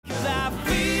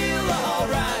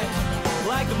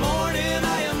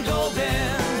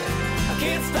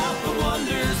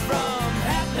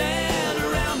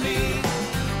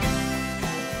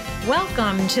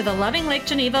Welcome to the Loving Lake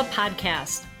Geneva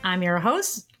podcast. I'm your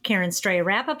host, Karen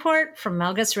Stray-Rappaport from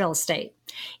Melgus Real Estate.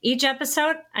 Each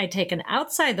episode, I take an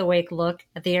outside-the-wake look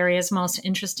at the area's most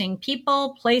interesting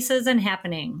people, places, and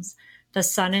happenings. The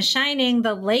sun is shining,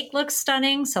 the lake looks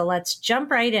stunning, so let's jump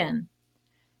right in.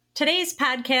 Today's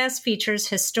podcast features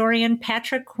historian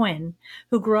Patrick Quinn,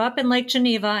 who grew up in Lake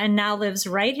Geneva and now lives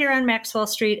right here on Maxwell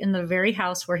Street in the very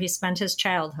house where he spent his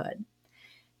childhood.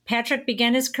 Patrick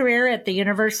began his career at the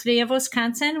University of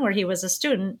Wisconsin, where he was a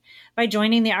student, by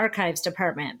joining the archives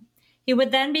department. He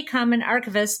would then become an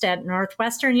archivist at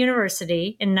Northwestern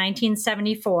University in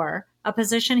 1974, a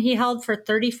position he held for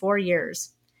 34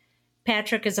 years.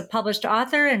 Patrick is a published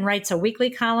author and writes a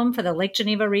weekly column for the Lake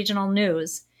Geneva Regional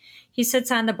News. He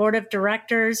sits on the board of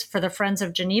directors for the Friends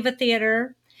of Geneva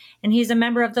Theater, and he's a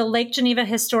member of the Lake Geneva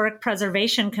Historic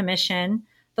Preservation Commission,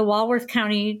 the Walworth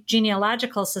County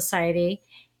Genealogical Society,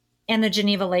 and the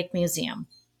Geneva Lake Museum.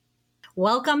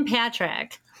 Welcome,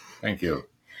 Patrick. Thank you.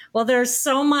 Well, there's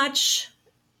so much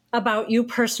about you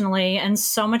personally and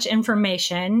so much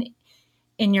information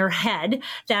in your head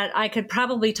that I could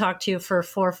probably talk to you for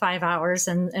 4 or 5 hours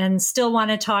and still want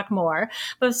to talk more.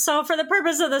 But so for the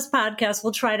purpose of this podcast,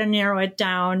 we'll try to narrow it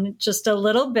down just a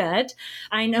little bit.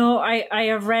 I know I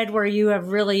have read where you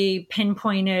have really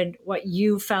pinpointed what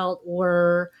you felt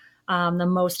were the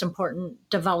most important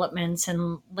developments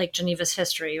in Lake Geneva's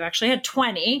history. You actually had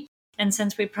 20. And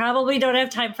since we probably don't have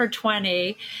time for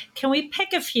 20, can we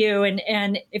pick a few?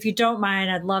 And if you don't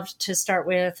mind, I'd love to start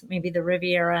with maybe the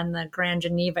Riviera and the Grand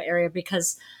Geneva area,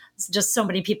 because just so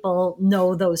many people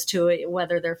know those two,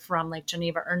 whether they're from Lake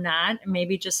Geneva or not. And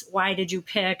maybe just why did you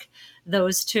pick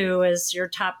those two as your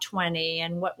top 20?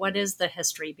 And what is the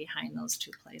history behind those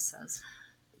two places?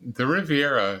 The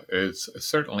Riviera is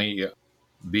certainly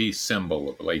the symbol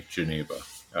of Lake Geneva.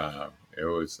 It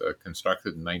was constructed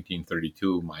in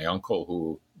 1932. My uncle,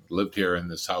 who lived here in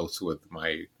this house with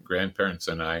my grandparents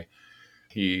and I,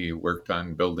 he worked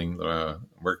on building the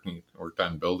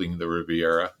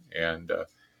Riviera, and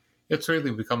it's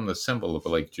really become the symbol of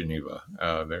Lake Geneva.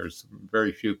 There's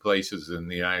very few places in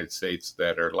the United States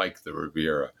that are like the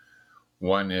Riviera.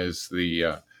 One is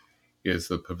the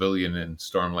pavilion in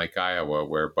Storm Lake, Iowa,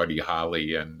 where Buddy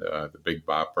Holly and the Big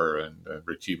Bopper and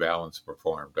Ritchie Valens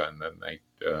performed on the night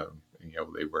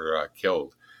they were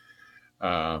killed.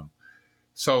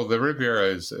 So the Riviera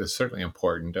is certainly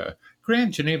important.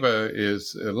 Grand Geneva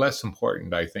is less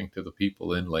important, I think, to the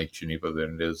people in Lake Geneva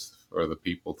than it is for the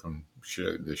people from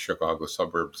the Chicago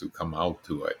suburbs who come out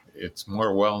to it. It's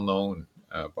more well known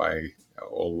by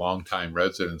longtime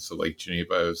residents of Lake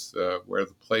Geneva as where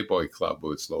the Playboy Club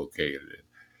was located.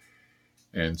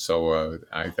 And so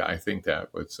I think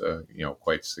that was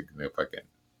quite significant.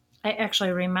 I actually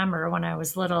remember when I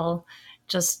was little,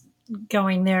 just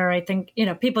going there. I think,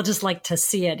 people just like to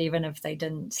see it, even if they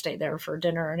didn't stay there for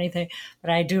dinner or anything. But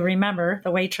I do remember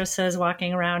the waitresses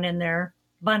walking around in their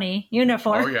bunny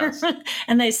uniform. Oh, yes.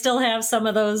 And they still have some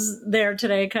of those there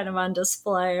today, kind of on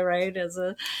display, right,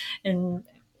 in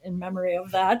memory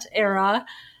of that era.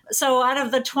 So out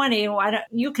of the 20,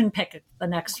 you can pick the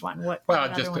next one.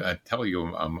 I'll just tell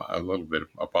you a little bit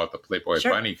about the Playboy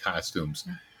Bunny costumes.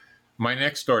 My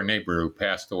next door neighbor, who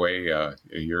passed away a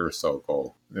year or so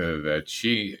ago, that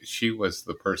she was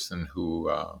the person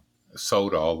who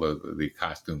sewed all the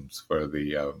costumes for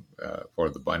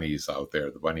the bunnies out there,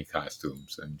 the bunny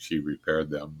costumes, and she repaired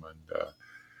them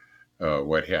and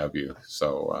what have you.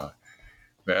 So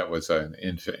that was an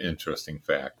interesting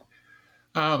fact.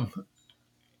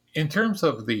 In terms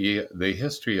of the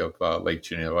history of Lake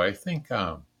Geneva, I think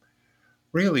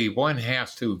really one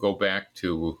has to go back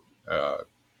to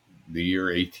the year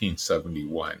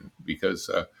 1871, because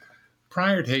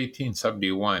prior to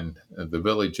 1871, the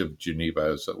village of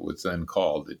Geneva, as it was then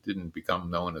called, it didn't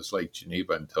become known as Lake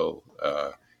Geneva until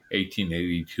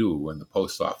 1882, when the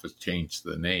post office changed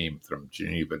the name from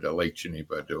Geneva to Lake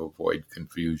Geneva to avoid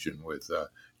confusion with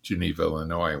Geneva,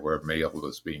 Illinois, where mail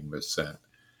was being missent.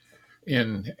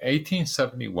 In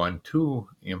 1871, two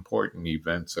important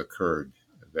events occurred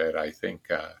that I think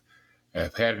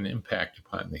have had an impact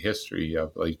upon the history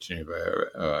of Lake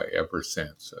Geneva ever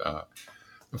since.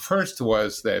 The first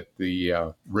was that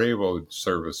the railroad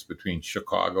service between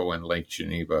Chicago and Lake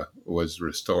Geneva was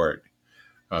restored.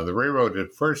 The railroad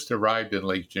had first arrived in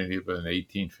Lake Geneva in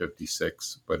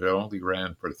 1856, but it only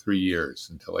ran for 3 years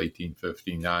until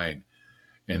 1859,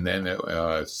 and then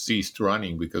it ceased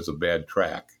running because of bad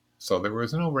track. So there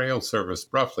was no rail service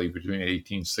roughly between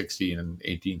 1860 and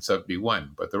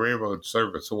 1871, but the railroad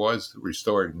service was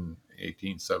restored in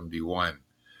 1871.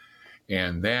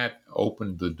 And that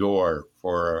opened the door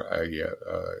for a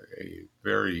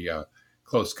very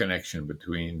close connection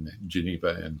between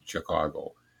Geneva and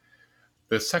Chicago.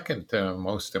 The second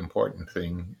most important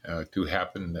thing to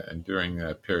happen during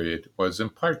that period was in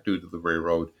part due to the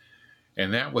railroad,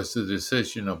 and that was the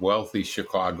decision of wealthy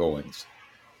Chicagoans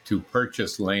to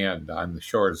purchase land on the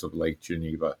shores of Lake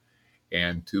Geneva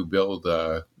and to build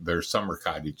their summer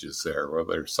cottages there. Well,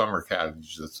 their summer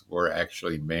cottages were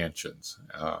actually mansions.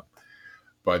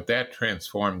 But that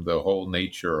transformed the whole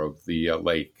nature of the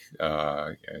lake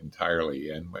entirely,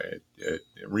 and it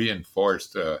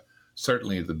reinforced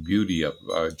certainly the beauty of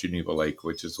Geneva Lake,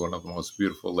 which is one of the most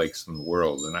beautiful lakes in the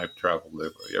world. And I've traveled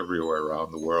everywhere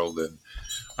around the world, and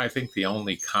I think the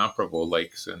only comparable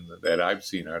lakes that I've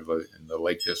seen are in the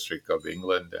Lake District of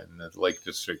England and the Lake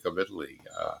District of Italy.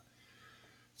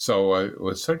 So it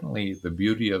was certainly the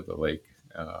beauty of the lake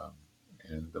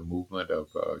and the movement of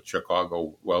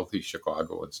wealthy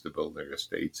Chicagoans to build their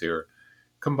estates here,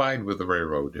 combined with the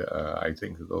railroad. I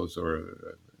think those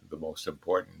are the most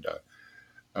important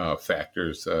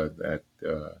factors that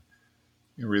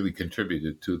really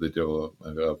contributed to the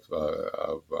development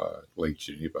of Lake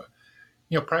Geneva.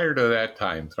 Prior to that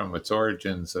time, from its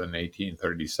origins in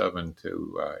 1837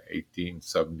 to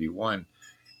 1871,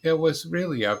 it was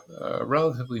really a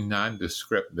relatively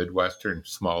nondescript Midwestern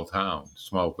small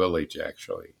village,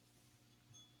 actually.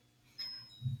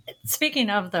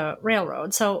 Speaking of the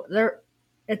railroad, so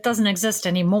it doesn't exist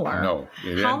anymore. No.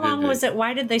 How long was it?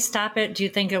 Why did they stop it? Do you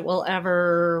think it will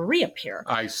ever reappear?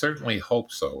 I certainly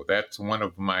hope so. That's one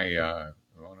of my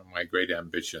great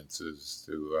ambitions, is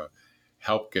to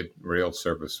help get rail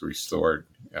service restored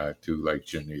to Lake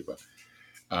Geneva.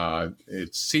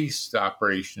 It ceased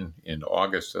operation in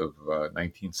August of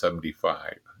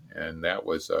 1975, and that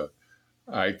was,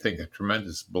 I think, a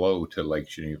tremendous blow to Lake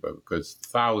Geneva, because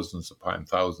thousands upon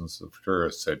thousands of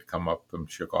tourists had come up from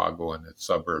Chicago and its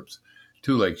suburbs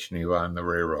to Lake Geneva on the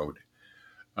railroad.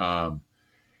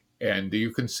 And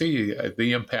you can see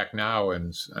the impact now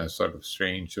in sort of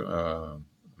strange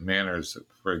manners.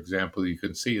 For example, you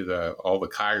can see all the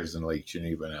cars in Lake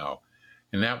Geneva now.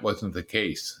 And that wasn't the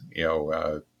case,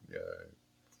 40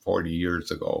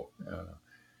 years ago,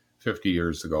 50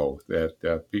 years ago,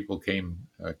 that people came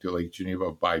to Lake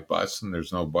Geneva by bus, and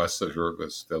there's no bus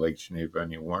service to Lake Geneva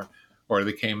anymore, or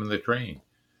they came in the train.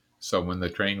 So when the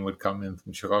train would come in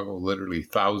from Chicago, literally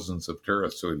thousands of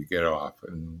tourists would get off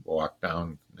and walk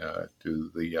down to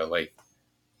the lake.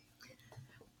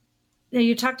 Now,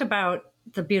 you talked about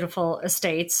the beautiful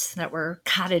estates that were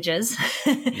cottages.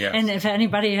 Yes. And if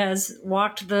anybody has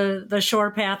walked the shore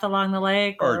path along the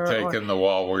lake or taken the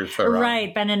Walworth around.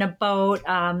 Right, been in a boat,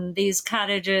 these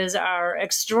cottages are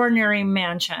extraordinary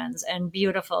mansions and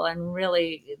beautiful, and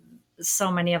really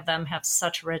so many of them have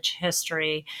such rich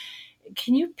history.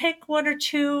 Can you pick one or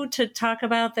two to talk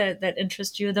about that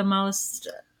interest you the most?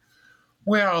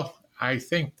 Well, I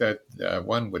think that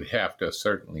one would have to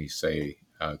certainly say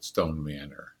Stone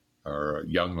Manor, or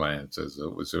Younglands, as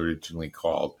it was originally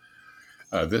called.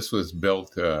 This was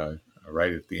built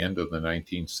right at the end of the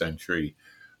 19th century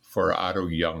for Otto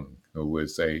Young, who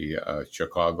was a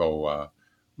Chicago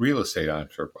real estate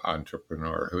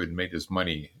entrepreneur who had made his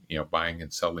money, buying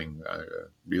and selling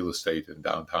real estate in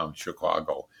downtown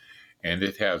Chicago. And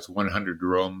it has 100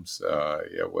 rooms.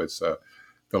 It was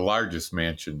the largest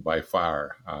mansion by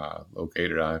far,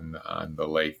 located on the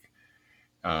lake.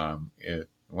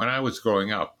 When I was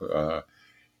growing up,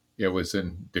 it was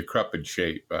in decrepit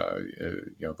shape.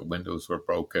 The windows were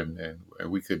broken, and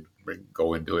we could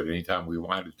go into it anytime we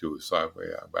wanted to. So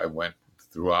I went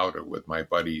throughout it with my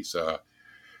buddies,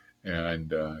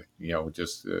 and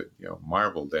just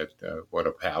marveled at what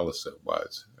a palace it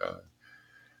was.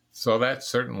 So that's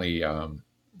certainly,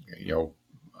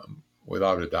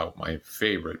 without a doubt, my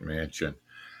favorite mansion.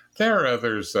 There are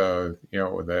others, that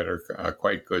are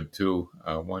quite good too.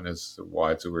 One is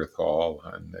Wadsworth Hall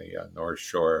on the North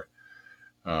Shore.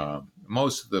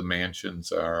 Most of the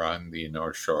mansions are on the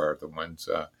North Shore. The ones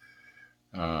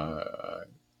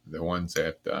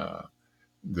at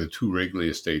the two Wrigley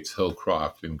estates,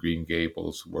 Hillcroft and Green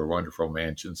Gables, were wonderful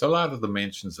mansions. A lot of the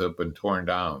mansions have been torn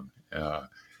down,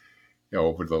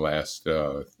 over the last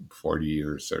 40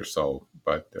 years or so,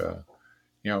 but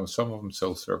some of them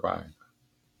still survive.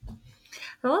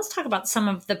 Well, let's talk about some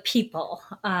of the people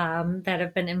that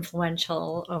have been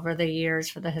influential over the years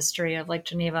for the history of Lake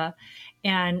Geneva.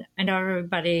 And I know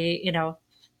everybody,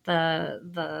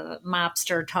 the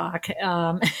mobster talk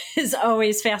is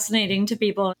always fascinating to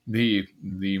people. The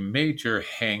major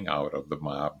hangout of the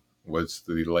mob was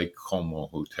the Lake Como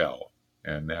Hotel,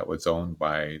 and that was owned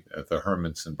by the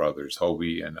Hermanson brothers,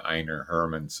 Hobie and Einar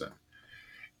Hermanson.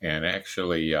 And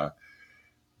actually,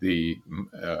 the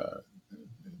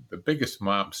the biggest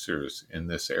mobsters in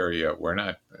this area were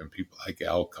not people like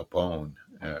Al Capone,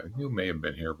 who may have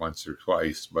been here once or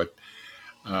twice, but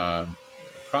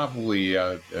probably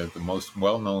the most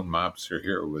well-known mobster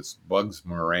here was Bugs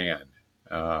Moran,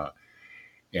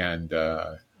 and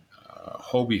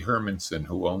Hobie Hermanson,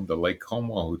 who owned the Lake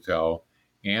Como Hotel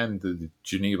and the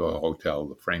Geneva Hotel,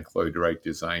 the Frank Lloyd Wright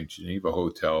designed Geneva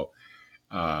Hotel.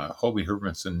 Hobie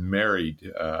Hermanson married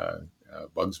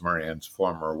Bugs Moran's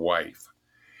former wife.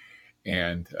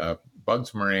 And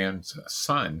Bugs Moran's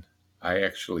son, I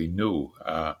actually knew.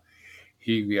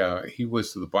 He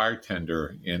was the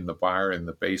bartender in the bar in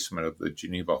the basement of the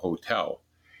Geneva Hotel.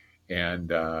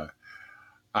 And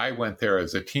I went there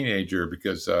as a teenager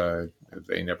because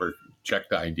they never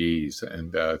checked IDs.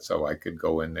 And so I could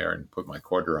go in there and put my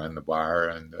quarter on the bar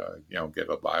and, get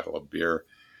a bottle of beer.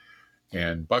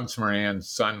 And Bugs Moran's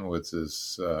son was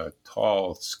this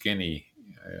tall, skinny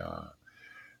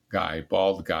guy,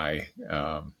 bald guy,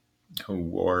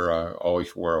 who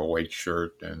always wore a white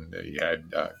shirt, and he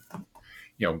had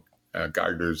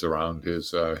garters around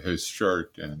his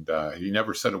shirt, and he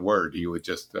never said a word. He would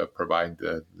just provide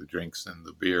the drinks and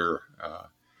the beer.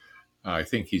 I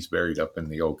think he's buried up in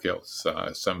the Oak Hills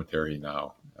Cemetery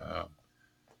now,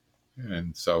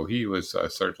 and so he was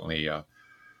certainly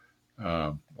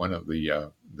one of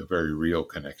the very real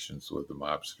connections with the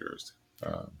mobsters.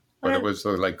 But it was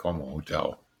the Lake Como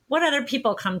Hotel. What other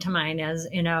people come to mind as,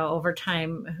 over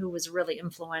time, who was really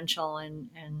influential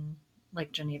in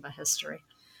Lake Geneva history?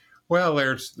 Well,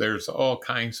 there's all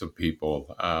kinds of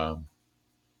people.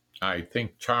 I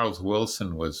think Charles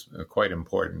Wilson was quite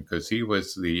important because he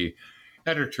was the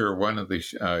editor of one of the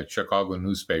Chicago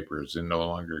newspapers. It no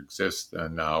longer exists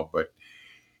now, but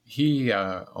he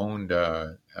owned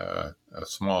a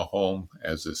small home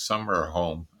as a summer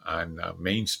home on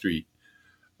Main Street,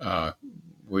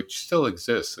 which still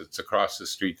exists. It's across the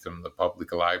street from the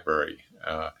public library.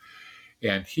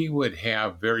 And he would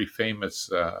have very famous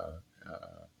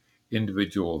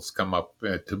individuals come up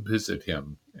to visit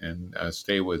him and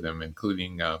stay with him,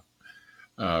 including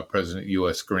President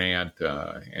U.S. Grant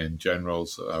and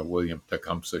Generals William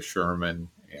Tecumseh Sherman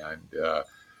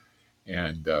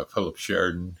and Philip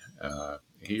Sheridan.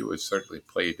 He was certainly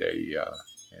played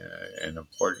an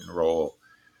important role,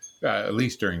 at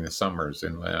least during the summers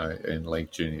in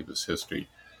Lake Geneva's history.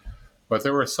 But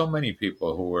there were so many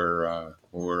people who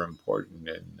were important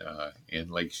in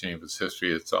Lake Geneva's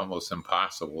history. It's almost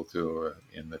impossible to,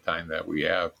 in the time that we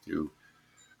have, to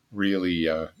really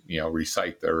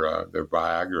recite their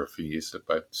biographies.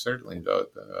 But certainly,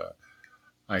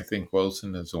 I think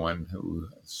Wilson is one who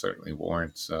certainly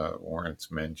warrants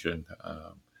mention.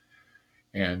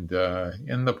 And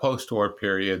in the post-war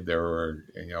period, there were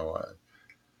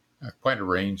quite a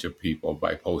range of people.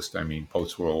 By post, I mean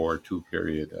post-World War II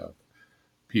period.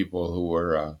 People who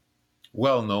were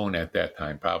well known at that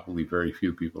time. Probably very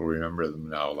few people remember them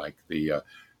now, like the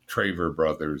Traver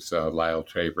brothers. Lyle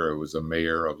Traver was a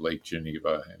mayor of Lake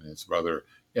Geneva, and his brother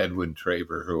Edwin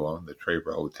Traver, who owned the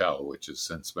Traver Hotel, which has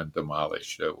since been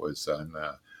demolished. It was on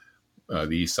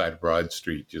the east side of Broad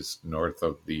Street, just north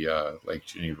of the Lake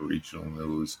Geneva Regional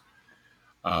News.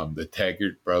 The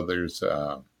Taggart brothers,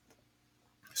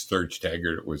 Sturge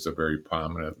Taggart was a very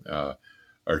prominent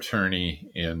attorney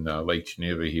in Lake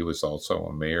Geneva. He was also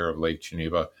a mayor of Lake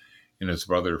Geneva. And his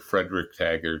brother Frederick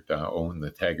Taggart owned the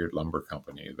Taggart Lumber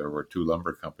Company. There were two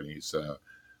lumber companies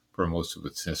for most of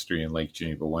its history in Lake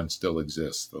Geneva. One still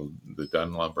exists, the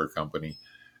Dunn Lumber Company.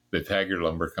 The Taggart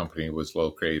Lumber Company was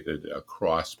located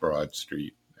across Broad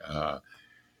Street,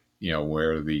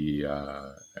 where the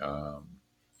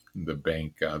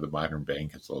bank, the modern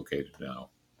bank, is located now.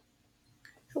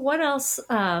 What else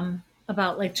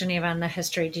about Lake Geneva and the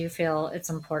history do you feel it's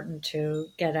important to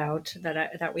get out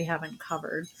that we haven't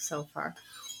covered so far?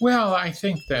 Well, I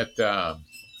think that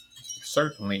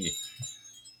certainly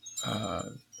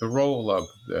the role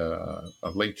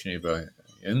of Lake Geneva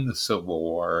in the Civil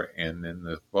War and in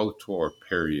the post-war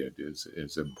period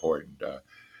is important.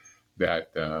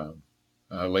 That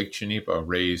Lake Geneva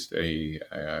raised a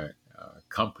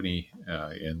company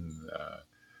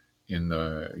in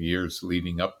the years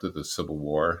leading up to the Civil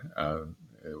War.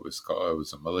 It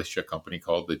was a militia company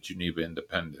called the Geneva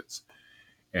Independents.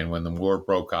 And when the war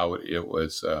broke out, it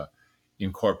was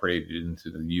incorporated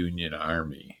into the Union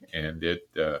Army, and it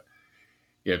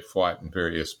fought in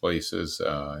various places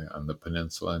on the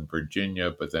peninsula in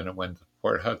Virginia, but then it went to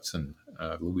Port Hudson,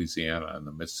 Louisiana, on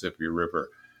the Mississippi River,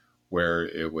 where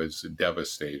it was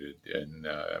devastated in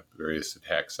various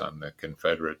attacks on the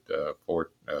Confederate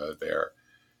fort there.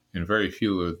 And very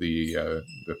few of the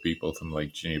people from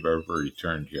Lake Geneva ever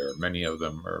returned here. Many of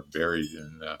them are buried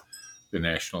in the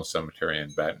National Cemetery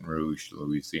in Baton Rouge,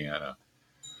 Louisiana.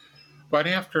 But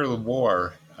after the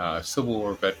war, Civil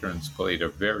War veterans played a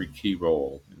very key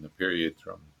role in the period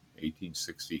from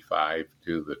 1865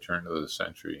 to the turn of the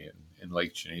century in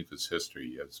Lake Geneva's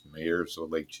history as mayors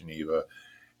of Lake Geneva,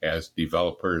 as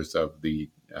developers of the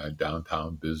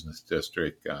downtown business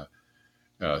district,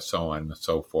 so on and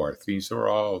so forth. These are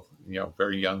all,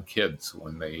 very young kids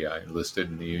when they enlisted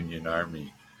in the Union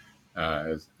Army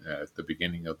at the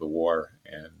beginning of the war,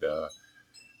 and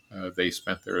they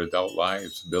spent their adult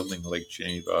lives building Lake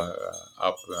Geneva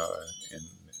up and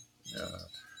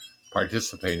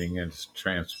participating in its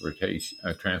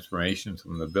transformation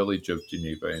from the village of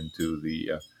Geneva into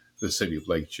the city of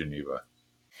Lake Geneva.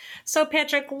 So,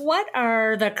 Patrick, what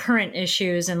are the current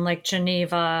issues in Lake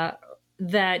Geneva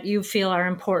that you feel are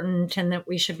important and that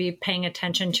we should be paying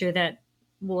attention to that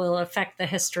will affect the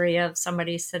history of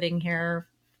somebody sitting here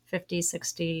 50,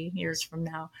 60 years from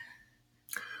now?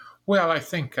 Well, I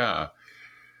think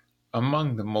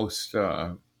among the most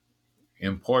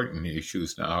important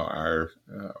issues now are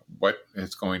what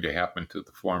is going to happen to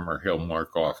the former Hillmore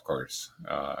Golf Course.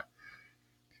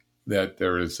 That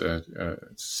there is a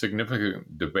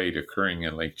significant debate occurring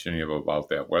in Lake Geneva about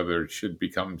that, whether it should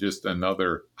become just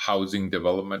another housing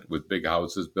development with big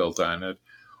houses built on it,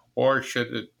 or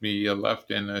should it be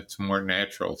left in its more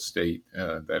natural state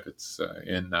that it's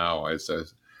in now as a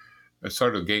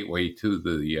sort of gateway to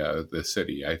the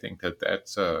city. I think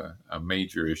that's a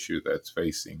major issue that's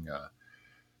facing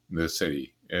the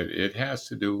city. It has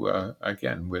to do,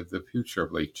 again, with the future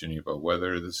of Lake Geneva,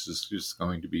 whether this is just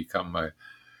going to become a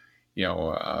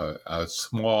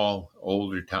small,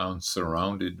 older town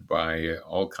surrounded by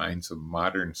all kinds of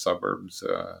modern suburbs,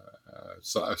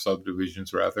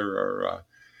 subdivisions rather, or,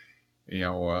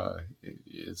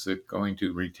 is it going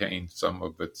to retain some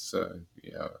of its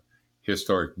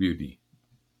historic beauty?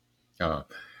 There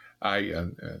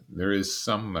is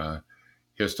some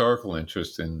historical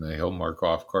interest in the Hillmore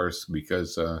Golf Course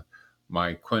because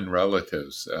my Quinn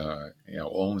relatives,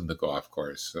 owned the golf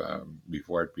course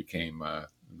before it became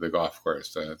the golf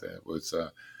course. That was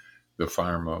the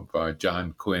farm of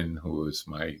John Quinn, who was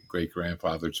my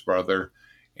great-grandfather's brother,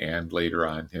 and later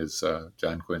on his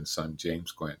John Quinn's son,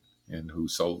 James Quinn, and who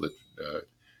sold it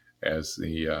as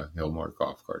the Hillmore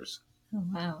Golf Course. Oh,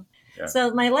 wow. Yeah.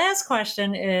 So my last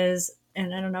question is,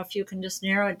 and I don't know if you can just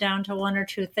narrow it down to one or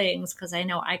two things, because I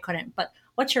know I couldn't, but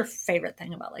what's your favorite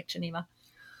thing about Lake Geneva?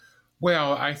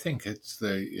 Well, I think it's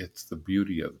the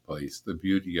beauty of the place, the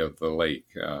beauty of the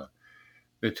lake.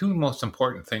 The two most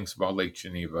important things about Lake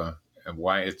Geneva and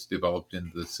why it's developed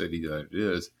into the city that it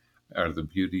is are the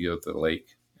beauty of the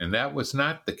lake. And that was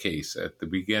not the case at the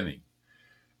beginning.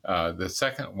 The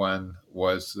second one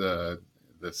was the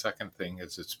second thing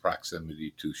is its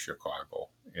proximity to Chicago.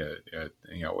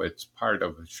 It's part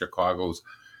of Chicago's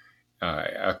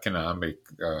economic,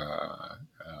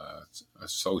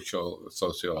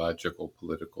 sociological,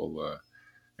 political,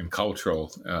 and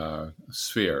cultural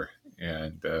sphere.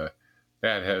 And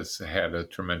that has had a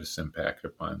tremendous impact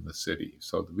upon the city.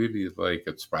 So the beauty of the lake,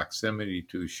 its proximity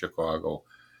to Chicago,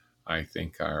 I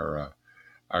think are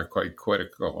quite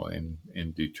critical in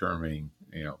determining,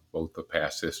 both the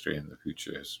past history and the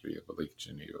future history of Lake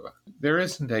Geneva. There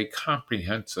isn't a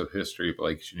comprehensive history of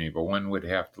Lake Geneva. One would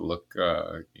have to look,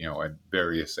 at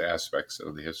various aspects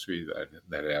of the history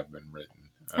that have been written.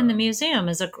 And the museum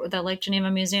the Lake Geneva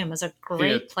Museum is a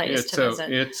great place to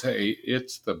visit.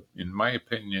 In my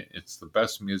opinion, it's the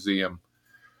best museum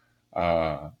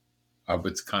of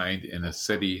its kind in a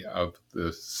city of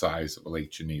the size of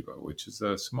Lake Geneva, which is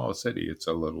a small city. It's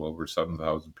a little over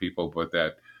 7,000 people, but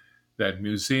that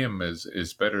museum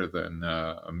is better than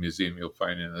a museum you'll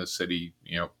find in a city,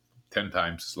 10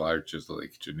 times as large as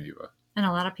Lake Geneva. And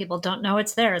a lot of people don't know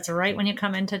it's there. It's right when you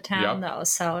come into town, though.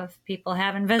 So if people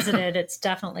haven't visited, it's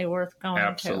definitely worth going to.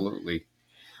 Absolutely.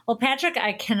 Well, Patrick,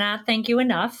 I cannot thank you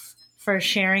enough for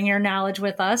sharing your knowledge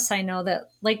with us. I know that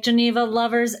Lake Geneva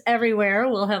lovers everywhere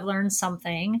will have learned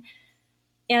something.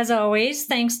 As always,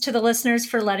 thanks to the listeners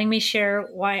for letting me share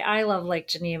why I love Lake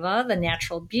Geneva, the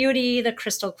natural beauty, the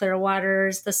crystal clear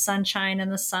waters, the sunshine and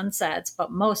the sunsets,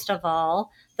 but most of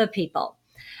all, the people.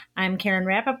 I'm Karen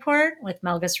Rappaport with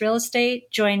Melgus Real Estate.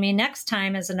 Join me next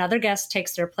time as another guest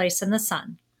takes their place in the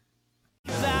sun.